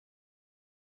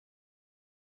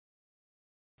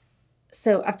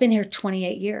So I've been here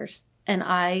 28 years, and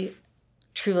I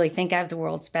truly think I have the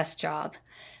world's best job.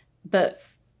 But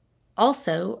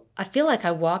also, I feel like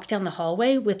I walk down the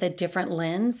hallway with a different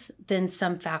lens than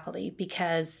some faculty,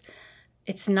 because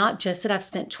it's not just that I've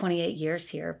spent 28 years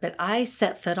here, but I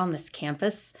set foot on this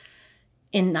campus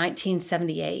in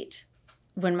 1978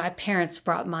 when my parents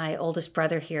brought my oldest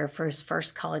brother here for his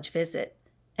first college visit.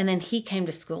 And then he came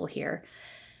to school here.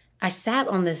 I sat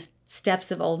on the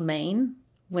steps of Old Main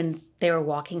when they were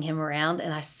walking him around,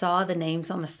 and I saw the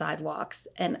names on the sidewalks.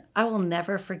 And I will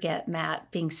never forget Matt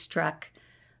being struck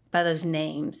by those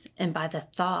names and by the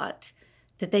thought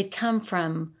that they'd come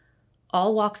from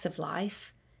all walks of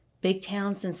life, big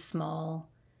towns and small,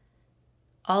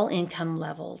 all income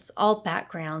levels, all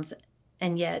backgrounds,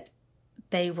 and yet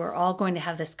they were all going to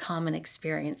have this common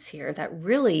experience here that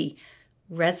really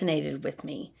resonated with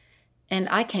me. And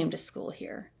I came to school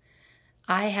here.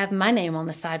 I have my name on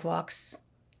the sidewalks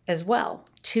as well.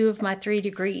 2 of my 3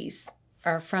 degrees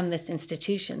are from this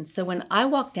institution. So when I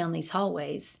walk down these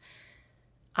hallways,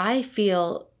 I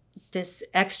feel this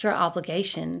extra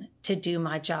obligation to do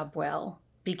my job well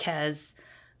because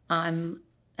I'm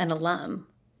an alum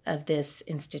of this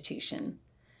institution.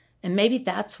 And maybe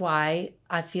that's why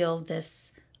I feel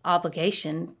this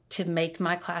obligation to make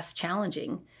my class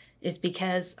challenging, is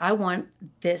because I want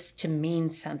this to mean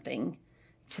something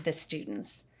to the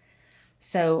students.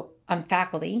 So I'm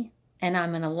faculty and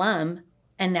I'm an alum,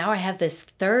 and now I have this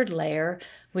third layer,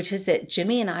 which is that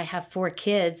Jimmy and I have 4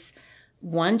 kids.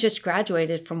 1 just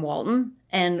graduated from Walton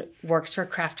and works for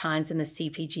Kraft Heinz in the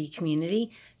CPG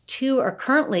community. 2 are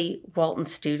currently Walton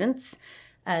students,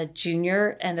 a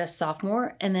junior and a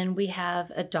sophomore. And then we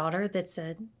have a daughter that's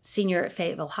a senior at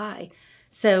Fayetteville High.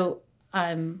 So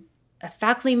I'm a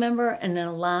faculty member and an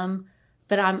alum,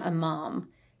 but I'm a mom.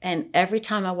 And every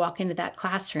time I walk into that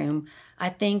classroom, I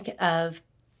think of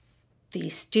the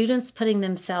students putting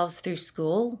themselves through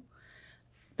school,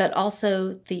 but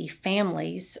also the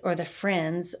families or the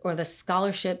friends or the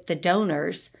scholarship, the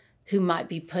donors who might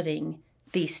be putting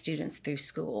these students through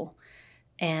school.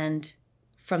 And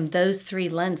from those 3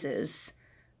 lenses,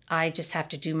 I just have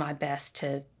to do my best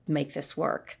to make this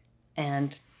work.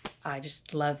 And I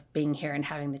just love being here and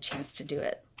having the chance to do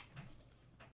it.